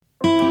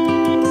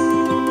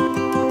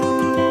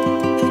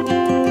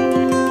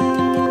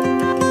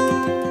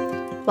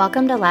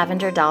Welcome to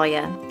Lavender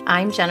Dahlia.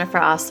 I'm Jennifer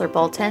Osler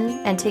Bolton,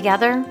 and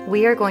together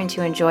we are going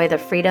to enjoy the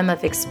freedom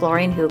of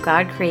exploring who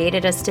God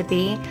created us to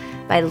be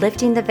by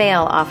lifting the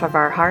veil off of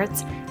our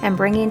hearts and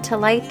bringing to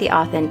light the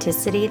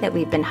authenticity that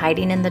we've been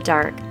hiding in the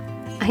dark.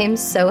 I am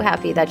so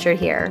happy that you're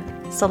here,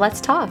 so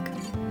let's talk.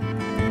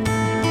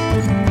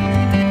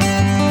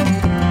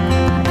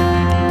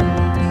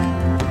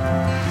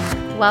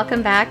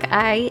 Welcome back.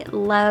 I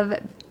love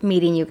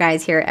meeting you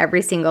guys here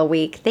every single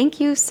week. Thank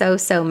you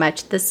so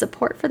much. The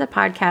support for the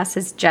podcast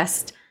has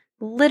just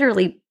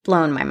literally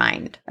blown my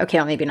mind. Okay,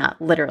 well, maybe not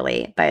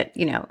literally, but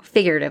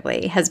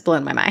figuratively has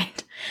blown my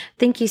mind.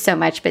 Thank you so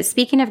much. But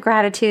speaking of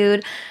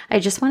gratitude, I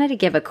just wanted to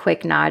give a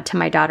quick nod to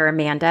my daughter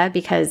Amanda,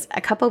 because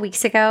a couple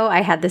weeks ago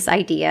I had this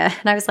idea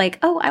and I was like,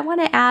 oh, I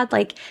want to add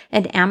like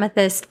an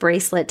amethyst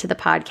bracelet to the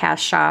podcast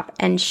shop.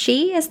 And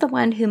she is the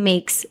one who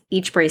makes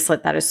each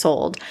bracelet that is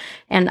sold.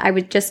 And I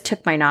just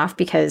took mine off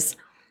because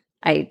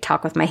I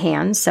talk with my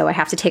hands, so I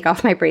have to take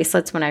off my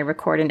bracelets when I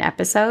record an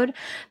episode.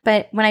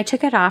 But when I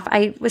took it off,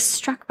 I was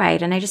struck by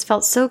it, and I just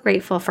felt so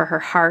grateful for her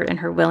heart and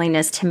her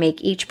willingness to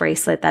make each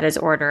bracelet that is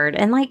ordered.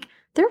 And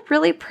they're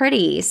really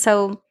pretty.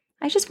 So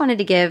I just wanted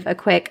to give a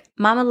quick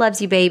 "Mama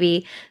loves you,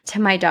 baby" to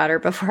my daughter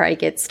before I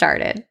get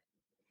started.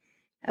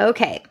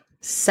 Okay,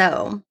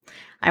 so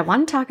I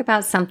want to talk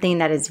about something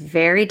that is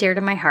very dear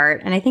to my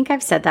heart. And I think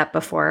I've said that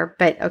before,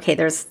 but okay,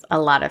 there's a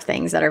lot of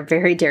things that are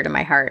very dear to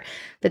my heart.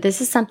 But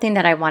this is something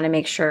that I want to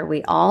make sure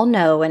we all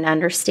know and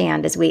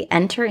understand as we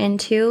enter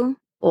into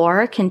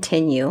or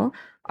continue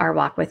our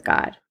walk with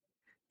God.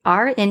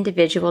 Our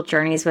individual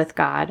journeys with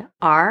God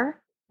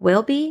are,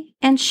 will be,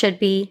 and should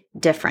be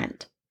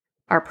different.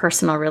 Our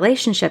personal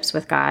relationships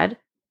with God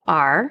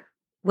are,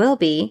 will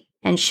be,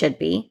 and should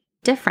be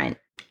different.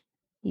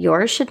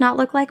 Yours should not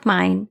look like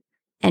mine,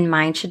 and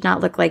mine should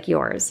not look like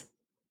yours.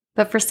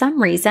 But for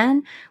some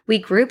reason, we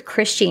group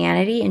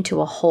Christianity into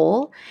a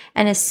whole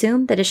and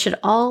assume that it should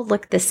all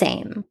look the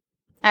same.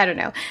 I don't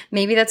know.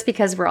 Maybe that's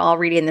because we're all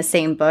reading the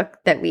same book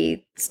that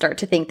we start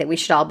to think that we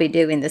should all be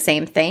doing the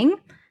same thing.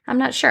 I'm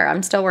not sure.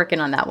 I'm still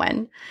working on that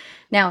one.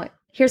 Now,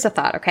 here's a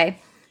thought, okay?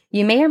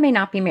 You may or may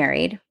not be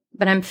married,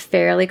 but I'm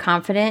fairly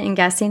confident in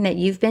guessing that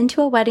you've been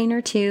to a wedding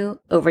or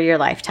two over your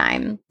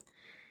lifetime.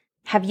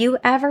 Have you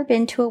ever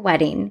been to a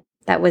wedding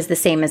that was the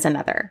same as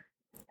another?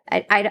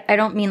 I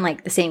don't mean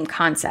like the same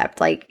concept.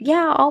 Like,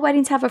 yeah, all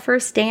weddings have a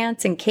first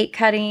dance and cake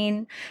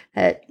cutting.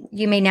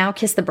 You may now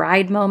kiss the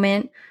bride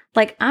moment.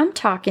 Like, I'm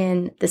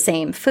talking the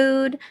same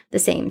food, the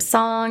same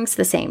songs,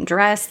 the same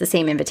dress, the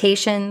same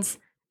invitations,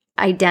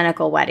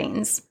 identical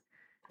weddings.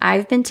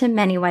 I've been to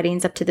many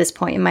weddings up to this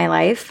point in my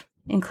life,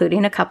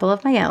 including a couple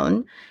of my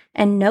own,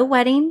 and no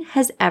wedding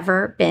has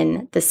ever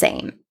been the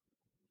same.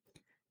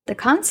 The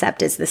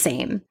concept is the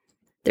same.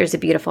 There's a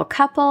beautiful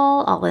couple,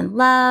 all in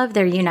love.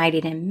 They're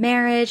united in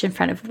marriage in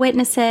front of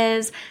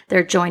witnesses.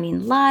 They're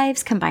joining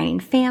lives, combining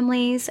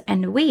families,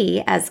 and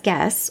we, as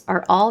guests,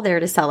 are all there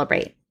to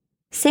celebrate.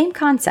 Same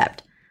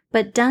concept,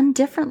 but done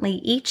differently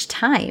each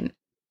time.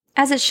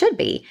 As it should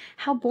be.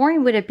 How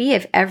boring would it be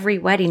if every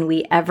wedding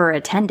we ever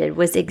attended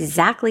was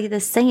exactly the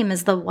same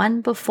as the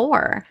one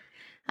before?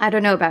 I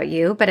don't know about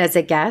you, but as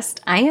a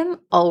guest, I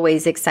am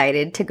always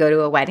excited to go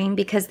to a wedding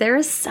because there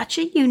is such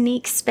a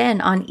unique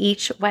spin on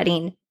each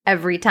wedding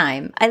every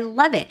time. I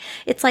love it.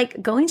 It's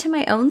like going to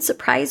my own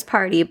surprise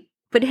party,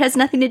 but it has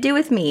nothing to do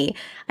with me.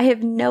 I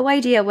have no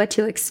idea what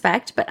to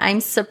expect, but I'm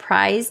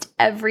surprised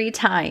every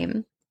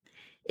time.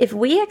 If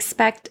we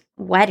expect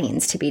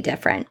weddings to be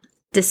different,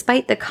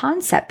 despite the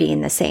concept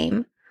being the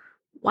same,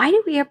 why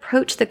do we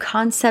approach the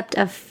concept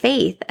of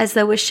faith as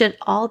though it should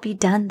all be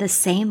done the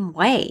same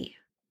way?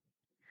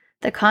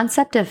 The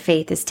concept of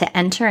faith is to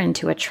enter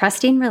into a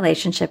trusting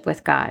relationship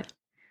with God.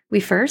 We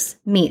first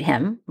meet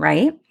Him,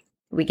 right?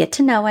 We get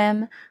to know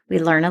Him, we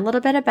learn a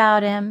little bit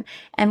about Him,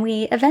 and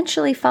we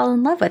eventually fall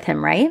in love with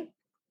Him, right?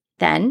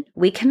 Then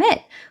we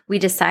commit. We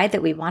decide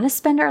that we want to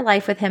spend our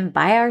life with Him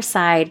by our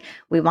side,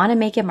 we want to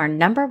make Him our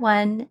number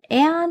one,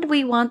 and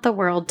we want the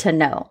world to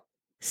know.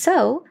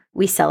 So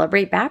we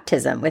celebrate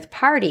baptism with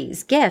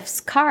parties,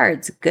 gifts,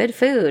 cards, good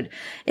food.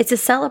 It's a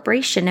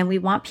celebration, and we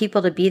want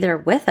people to be there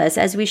with us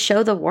as we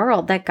show the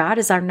world that God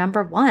is our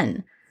number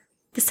one.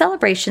 The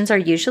celebrations are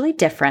usually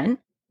different,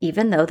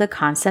 even though the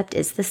concept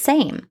is the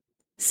same.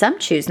 Some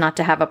choose not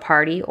to have a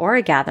party or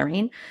a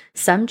gathering.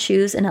 Some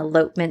choose an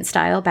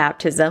elopement-style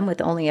baptism with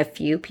only a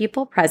few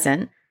people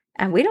present.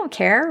 And we don't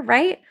care,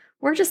 right?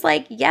 We're just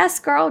like, yes,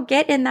 girl,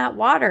 get in that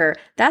water.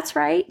 That's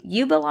right.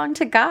 You belong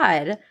to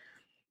God.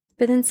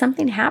 But then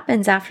something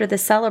happens after the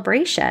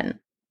celebration.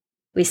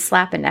 We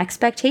slap an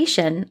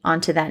expectation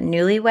onto that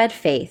newlywed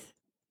faith.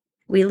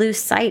 We lose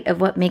sight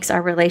of what makes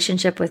our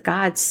relationship with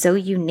God so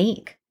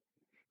unique.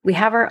 We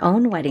have our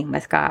own wedding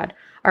with God,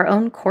 our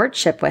own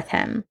courtship with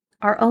Him,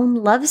 our own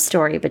love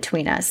story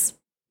between us.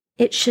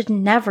 It should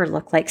never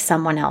look like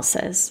someone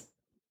else's.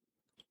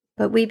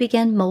 But we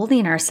begin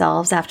molding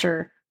ourselves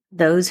after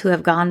those who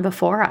have gone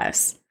before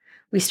us.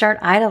 We start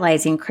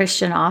idolizing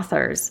Christian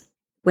authors,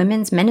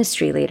 women's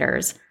ministry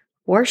leaders,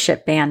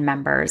 worship band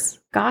members,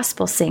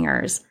 gospel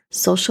singers,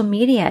 social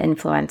media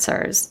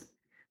influencers.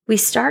 We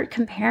start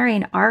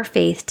comparing our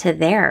faith to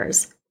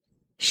theirs.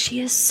 She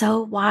is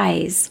so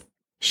wise.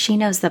 She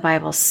knows the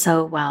Bible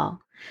so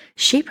well.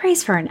 She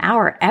prays for an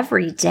hour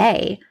every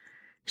day.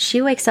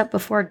 She wakes up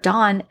before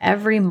dawn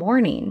every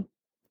morning.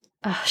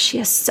 Oh, she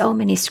has so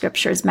many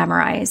scriptures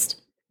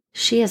memorized.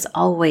 She is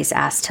always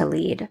asked to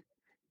lead.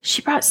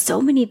 She brought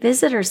so many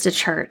visitors to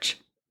church.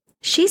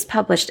 She's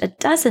published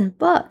 12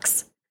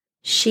 books.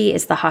 She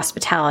is the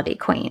hospitality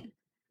queen.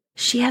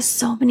 She has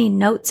so many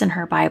notes in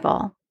her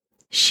Bible.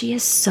 She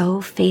is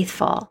so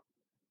faithful.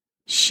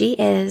 She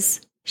is.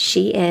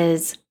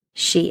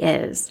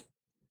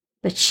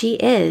 But she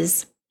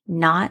is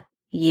not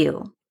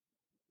you.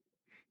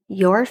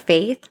 Your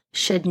faith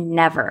should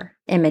never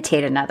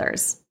imitate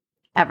another's,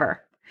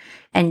 ever.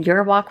 And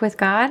your walk with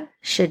God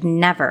should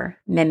never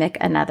mimic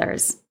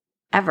another's,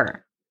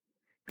 ever.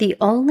 The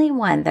only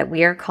one that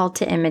we are called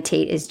to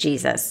imitate is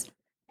Jesus.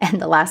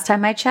 And the last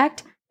time I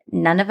checked,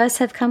 none of us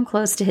have come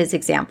close to his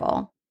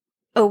example.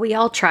 Oh, we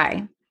all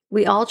try.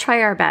 We all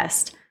try our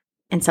best.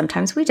 And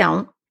sometimes we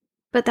don't.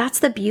 But that's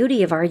the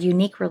beauty of our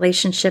unique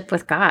relationship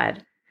with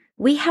God.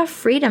 We have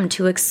freedom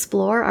to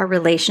explore our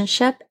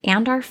relationship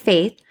and our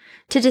faith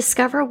to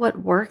discover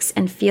what works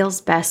and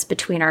feels best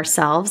between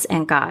ourselves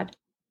and God.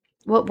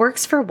 What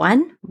works for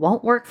one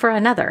won't work for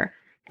another,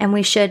 and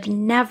we should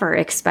never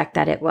expect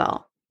that it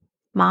will.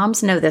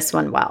 Moms know this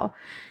one well.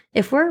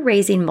 If we're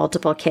raising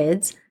multiple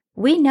kids,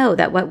 we know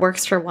that what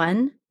works for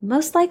one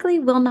most likely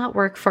will not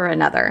work for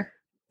another.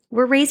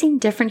 We're raising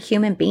different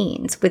human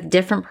beings with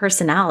different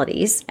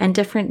personalities and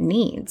different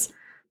needs.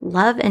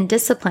 Love and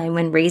discipline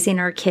when raising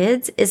our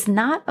kids is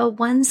not a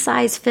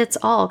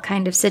one-size-fits-all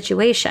kind of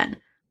situation.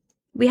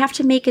 We have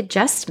to make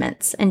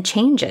adjustments and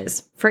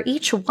changes for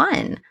each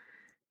one.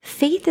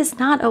 Faith is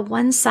not a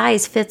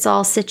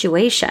one-size-fits-all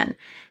situation,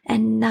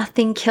 and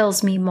nothing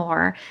kills me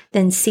more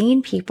than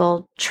seeing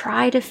people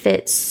try to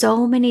fit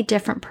so many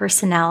different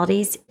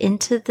personalities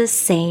into the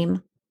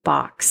same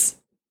box.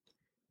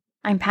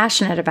 I'm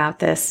passionate about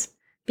this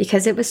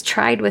because it was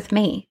tried with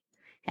me,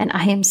 and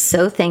I am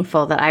so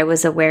thankful that I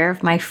was aware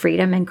of my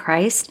freedom in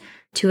Christ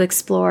to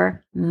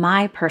explore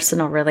my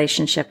personal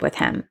relationship with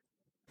Him.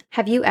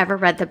 Have you ever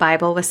read the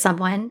Bible with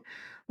someone,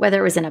 whether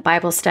it was in a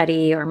Bible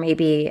study or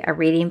maybe a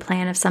reading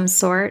plan of some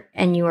sort,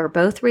 and you were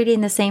both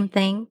reading the same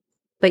thing,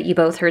 but you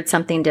both heard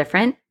something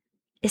different?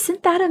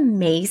 Isn't that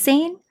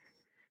amazing?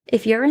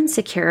 If you're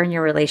insecure in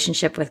your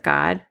relationship with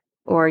God,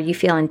 or you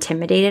feel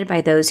intimidated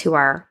by those who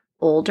are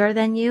older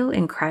than you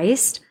in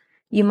Christ,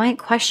 you might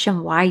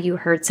question why you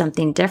heard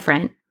something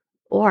different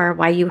or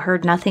why you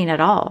heard nothing at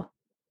all.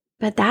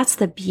 But that's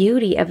the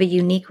beauty of a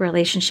unique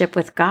relationship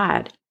with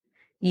God.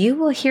 You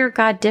will hear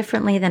God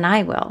differently than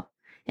I will,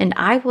 and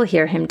I will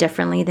hear Him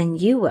differently than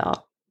you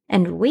will,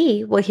 and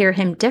we will hear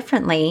Him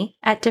differently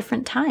at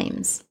different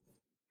times.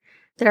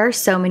 There are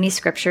so many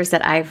scriptures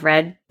that I've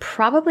read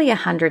probably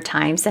 100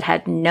 times that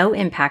had no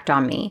impact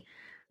on me,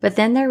 but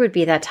then there would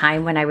be that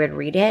time when I would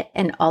read it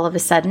and all of a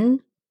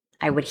sudden,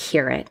 I would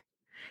hear it.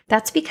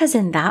 That's because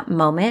in that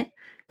moment,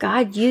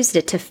 God used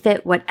it to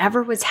fit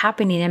whatever was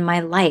happening in my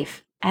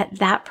life at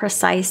that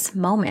precise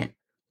moment.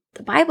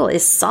 The Bible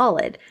is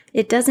solid.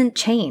 It doesn't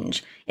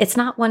change. It's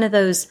not one of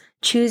those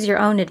choose your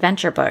own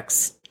adventure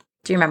books.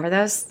 Do you remember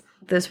those?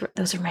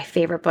 Those are my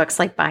favorite books,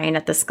 like buying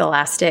at the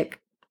Scholastic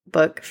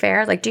book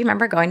fair. Like, do you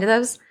remember going to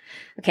those?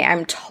 Okay,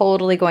 I'm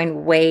totally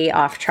going way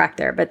off track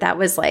there, but that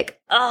was like,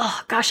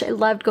 oh gosh, I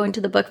loved going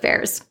to the book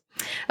fairs.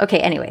 Okay,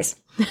 anyways.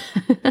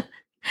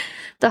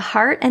 The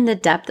heart and the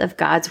depth of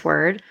God's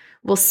word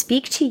will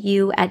speak to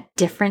you at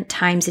different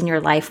times in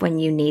your life when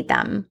you need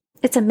them.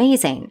 It's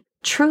amazing,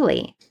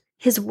 truly.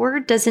 His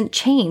word doesn't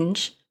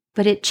change,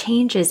 but it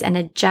changes and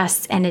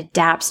adjusts and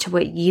adapts to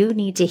what you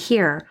need to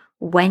hear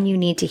when you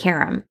need to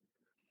hear him.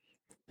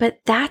 But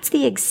that's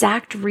the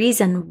exact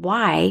reason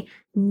why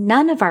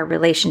none of our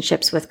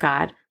relationships with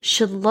God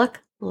should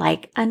look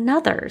like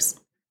another's.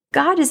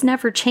 God is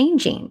never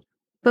changing,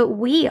 but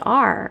we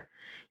are.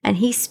 And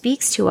he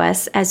speaks to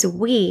us as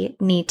we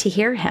need to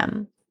hear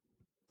him.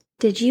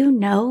 Did you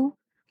know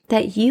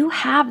that you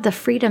have the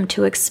freedom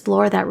to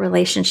explore that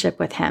relationship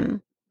with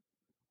him?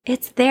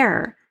 It's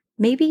there.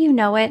 Maybe you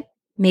know it.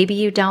 Maybe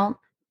you don't.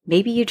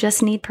 Maybe you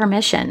just need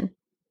permission.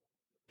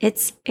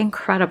 It's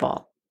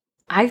incredible.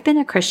 I've been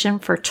a Christian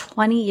for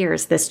 20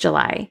 years this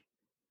July.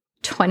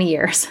 20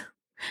 years.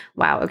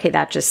 Wow. Okay.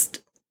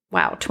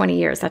 20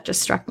 years. That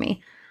just struck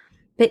me.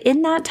 But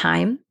in that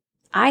time,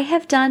 I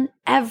have done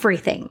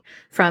everything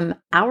from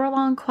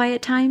hour-long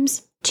quiet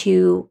times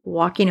to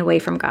walking away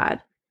from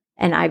God.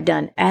 And I've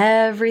done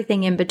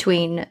everything in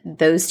between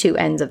those two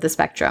ends of the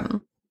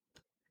spectrum.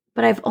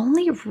 But I've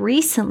only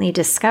recently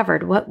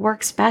discovered what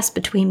works best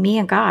between me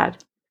and God.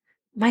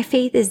 My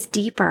faith is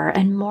deeper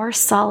and more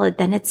solid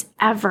than it's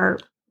ever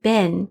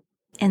been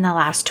in the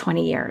last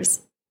 20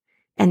 years.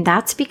 And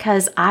that's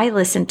because I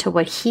listened to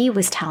what he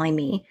was telling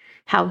me,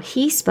 how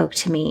he spoke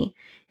to me,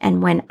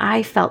 and when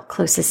I felt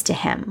closest to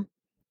him.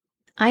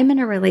 I'm in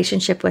a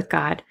relationship with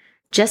God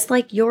just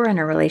like you're in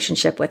a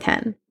relationship with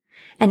Him.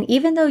 And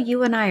even though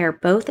you and I are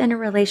both in a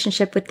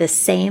relationship with the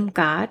same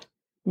God,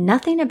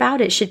 nothing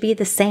about it should be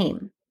the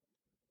same.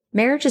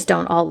 Marriages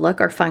don't all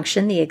look or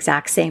function the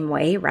exact same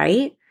way,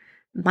 right?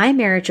 My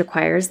marriage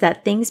requires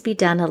that things be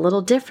done a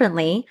little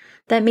differently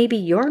that maybe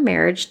your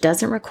marriage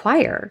doesn't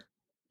require.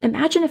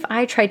 Imagine if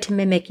I tried to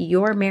mimic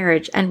your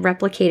marriage and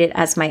replicate it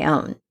as my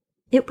own.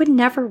 It would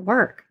never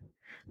work.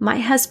 My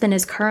husband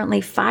is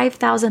currently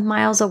 5,000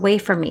 miles away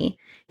from me,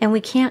 and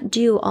we can't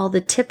do all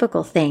the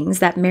typical things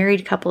that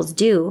married couples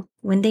do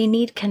when they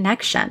need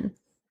connection.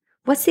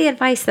 What's the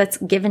advice that's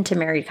given to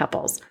married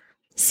couples?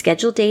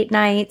 Schedule date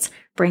nights,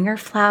 bring her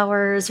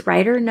flowers,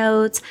 write her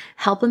notes,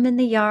 help him in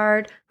the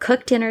yard,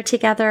 cook dinner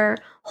together,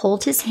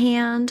 hold his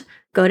hand,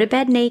 go to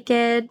bed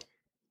naked.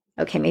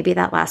 Okay, maybe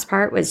that last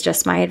part was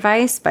just my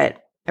advice,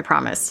 but I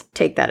promise,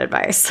 take that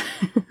advice.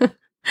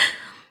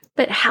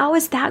 But how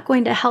is that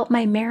going to help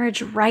my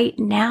marriage right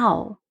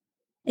now?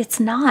 It's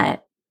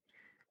not.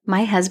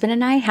 My husband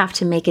and I have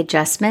to make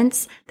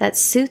adjustments that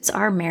suits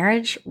our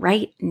marriage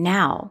right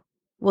now.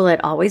 Will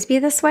it always be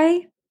this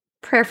way?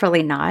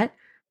 Prayerfully not.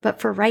 But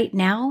for right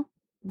now,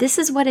 this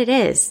is what it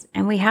is,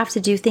 and we have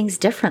to do things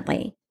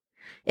differently.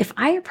 If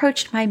I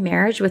approached my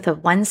marriage with a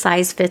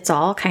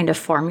one-size-fits-all kind of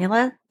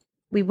formula,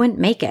 we wouldn't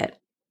make it.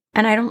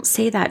 And I don't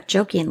say that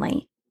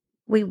jokingly.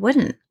 We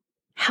wouldn't.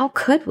 How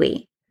could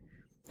we?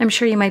 I'm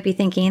sure you might be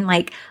thinking,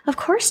 like, of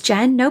course,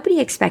 Jen, nobody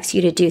expects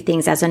you to do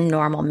things as a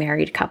normal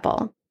married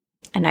couple.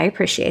 And I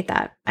appreciate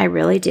that. I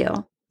really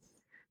do.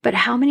 But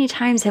how many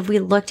times have we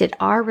looked at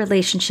our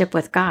relationship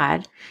with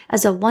God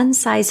as a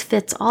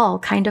one-size-fits-all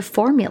kind of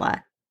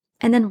formula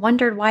and then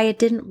wondered why it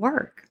didn't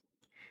work?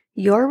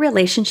 Your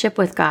relationship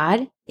with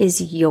God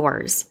is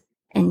yours,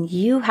 and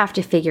you have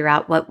to figure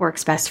out what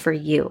works best for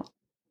you.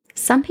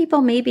 Some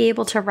people may be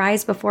able to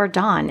rise before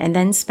dawn and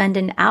then spend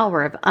an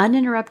hour of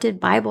uninterrupted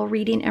Bible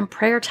reading and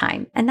prayer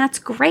time, and that's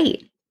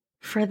great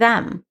for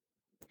them.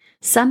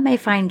 Some may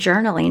find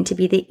journaling to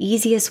be the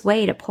easiest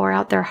way to pour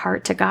out their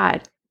heart to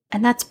God,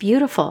 and that's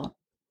beautiful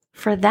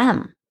for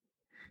them.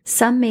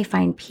 Some may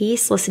find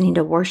peace listening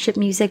to worship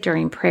music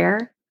during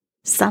prayer.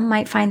 Some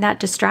might find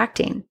that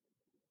distracting.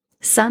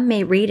 Some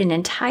may read an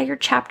entire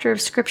chapter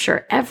of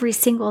scripture every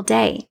single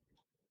day.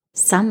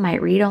 Some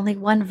might read only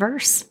one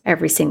verse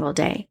every single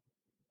day.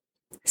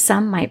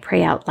 Some might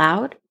pray out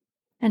loud,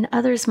 and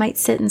others might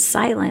sit in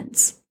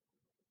silence.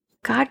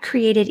 God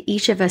created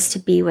each of us to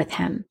be with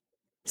Him,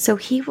 so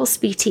He will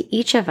speak to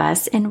each of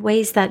us in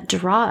ways that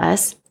draw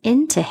us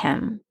into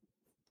Him.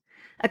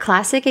 A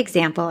classic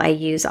example I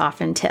use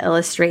often to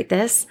illustrate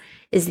this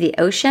is the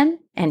ocean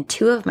and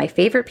two of my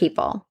favorite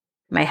people,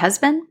 my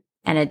husband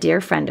and a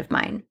dear friend of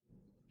mine.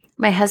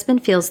 My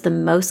husband feels the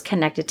most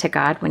connected to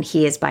God when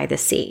he is by the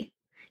sea.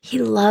 He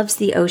loves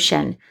the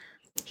ocean.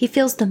 He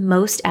feels the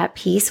most at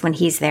peace when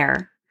he's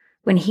there.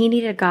 When he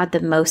needed God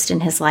the most in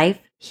his life,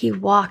 he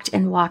walked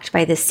and walked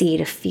by the sea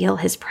to feel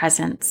His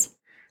presence.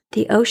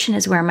 The ocean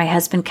is where my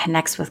husband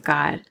connects with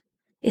God.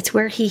 It's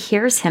where he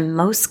hears Him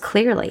most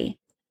clearly.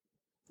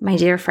 My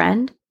dear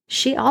friend,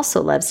 she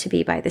also loves to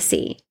be by the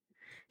sea.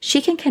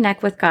 She can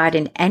connect with God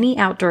in any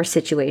outdoor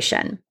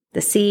situation.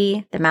 The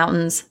sea, the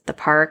mountains, the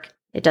park,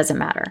 it doesn't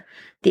matter.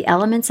 The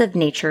elements of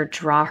nature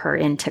draw her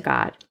into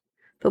God.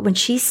 But when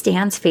she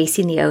stands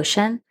facing the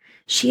ocean,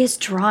 she is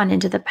drawn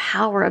into the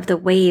power of the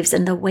waves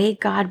and the way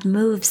God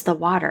moves the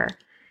water.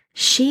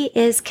 She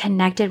is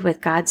connected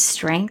with God's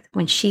strength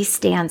when she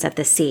stands at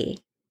the sea.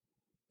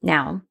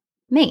 Now,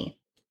 me.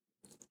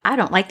 I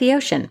don't like the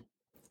ocean.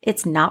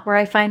 It's not where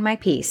I find my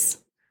peace.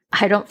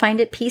 I don't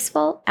find it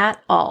peaceful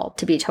at all,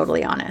 to be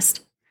totally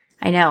honest.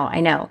 I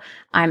know.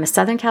 I'm a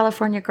Southern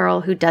California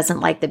girl who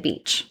doesn't like the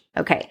beach.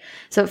 Okay,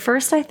 so at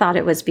first I thought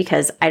it was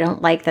because I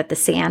don't like that the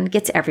sand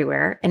gets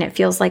everywhere and it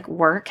feels like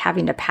work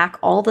having to pack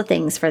all the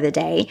things for the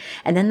day,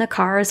 and then the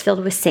car is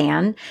filled with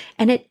sand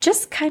and it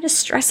just kind of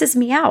stresses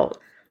me out.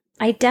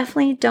 I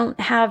definitely don't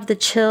have the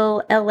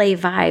chill LA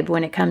vibe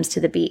when it comes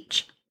to the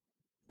beach.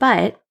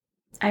 But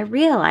I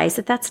realize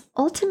that that's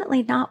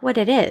ultimately not what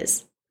it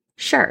is.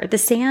 Sure, the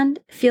sand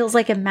feels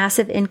like a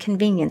massive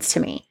inconvenience to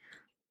me,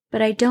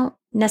 but I don't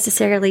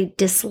necessarily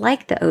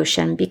dislike the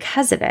ocean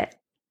because of it.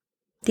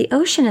 The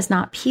ocean is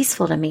not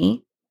peaceful to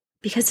me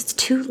because it's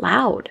too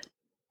loud.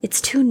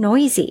 It's too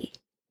noisy.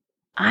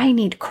 I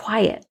need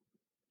quiet.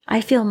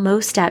 I feel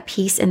most at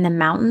peace in the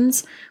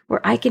mountains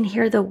where I can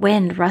hear the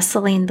wind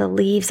rustling the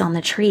leaves on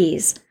the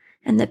trees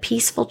and the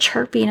peaceful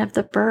chirping of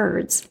the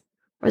birds,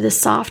 or the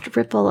soft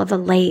ripple of a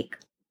lake,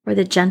 or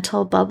the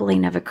gentle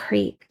bubbling of a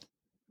creek.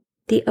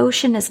 The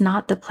ocean is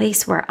not the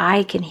place where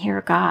I can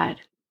hear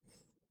God.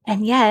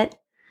 And yet,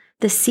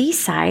 the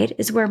seaside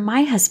is where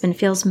my husband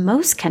feels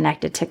most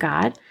connected to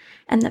God,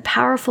 and the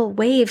powerful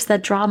waves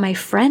that draw my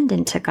friend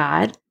into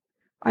God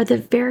are the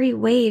very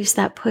waves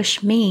that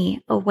push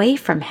me away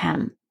from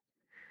Him.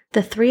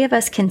 The three of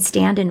us can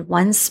stand in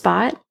one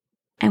spot,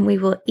 and we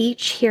will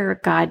each hear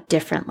God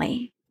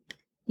differently.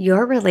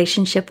 Your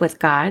relationship with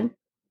God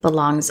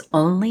belongs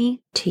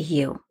only to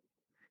you.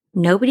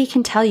 Nobody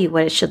can tell you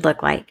what it should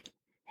look like,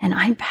 And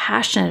I'm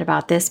passionate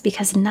about this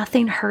because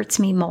nothing hurts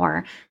me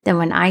more than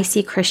when I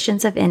see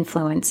Christians of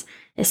influence,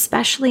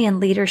 especially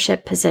in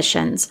leadership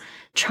positions,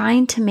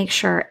 trying to make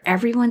sure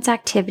everyone's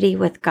activity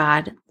with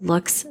God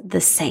looks the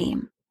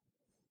same.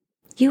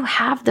 You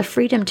have the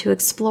freedom to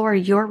explore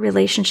your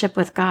relationship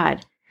with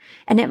God,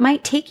 and it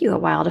might take you a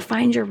while to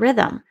find your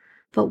rhythm,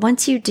 but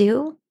once you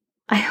do,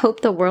 I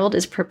hope the world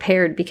is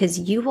prepared because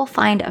you will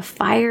find a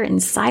fire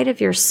inside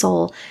of your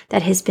soul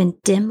that has been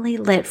dimly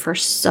lit for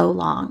so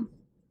long.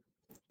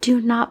 Do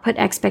not put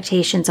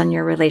expectations on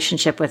your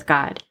relationship with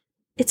God.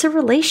 It's a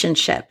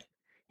relationship.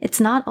 It's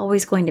not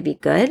always going to be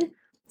good,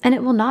 and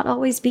it will not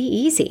always be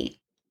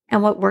easy.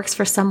 And what works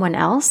for someone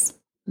else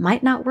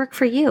might not work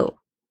for you.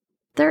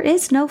 There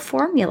is no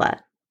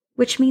formula,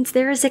 which means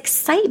there is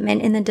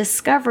excitement in the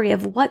discovery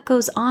of what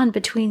goes on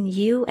between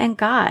you and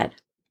God.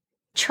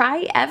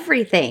 Try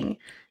everything.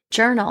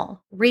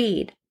 Journal,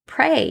 read,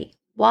 pray,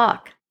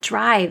 walk,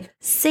 drive,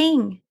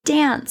 sing,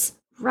 dance,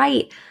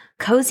 write,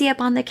 cozy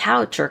up on the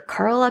couch or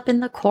curl up in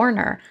the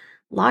corner,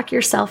 lock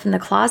yourself in the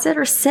closet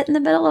or sit in the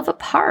middle of a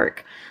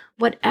park.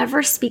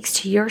 Whatever speaks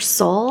to your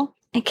soul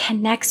and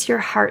connects your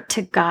heart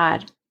to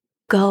God,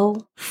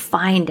 go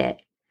find it.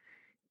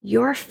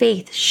 Your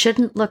faith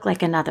shouldn't look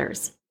like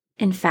another's.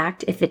 In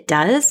fact, if it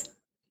does,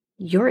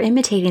 you're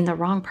imitating the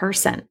wrong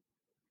person.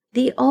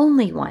 The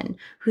only one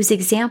whose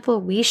example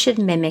we should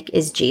mimic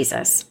is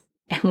Jesus.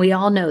 And we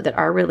all know that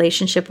our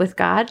relationship with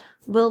God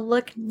will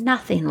look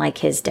nothing like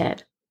his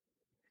did.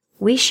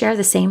 We share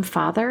the same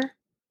Father,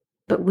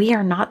 but we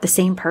are not the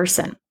same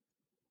person.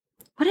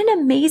 What an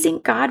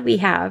amazing God we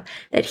have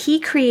that he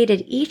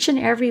created each and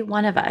every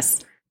one of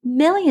us,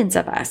 millions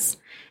of us,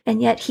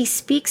 and yet he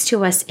speaks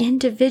to us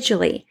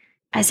individually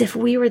as if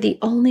we were the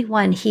only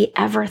one he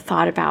ever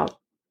thought about.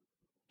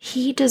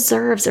 He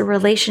deserves a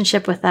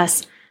relationship with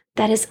us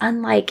that is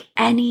unlike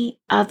any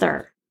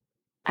other,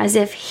 as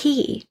if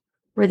he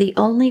were the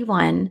only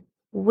one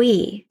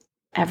we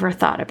ever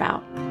thought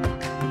about.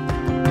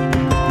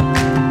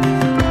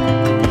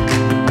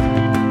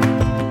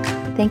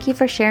 Thank you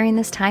for sharing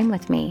this time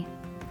with me.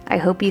 I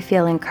hope you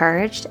feel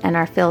encouraged and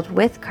are filled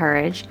with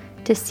courage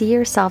to see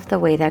yourself the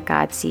way that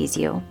God sees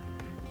you.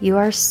 You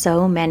are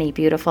so many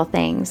beautiful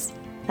things.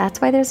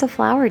 That's why there's a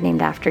flower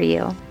named after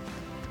you.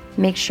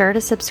 Make sure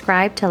to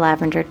subscribe to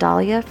Lavender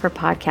Dahlia for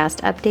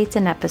podcast updates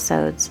and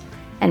episodes,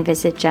 and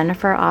visit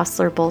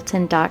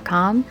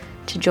JenniferOslerBolton.com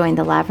to join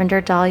the Lavender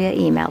Dahlia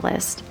email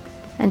list.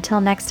 Until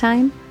next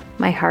time,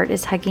 my heart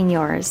is hugging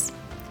yours.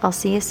 I'll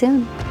see you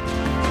soon.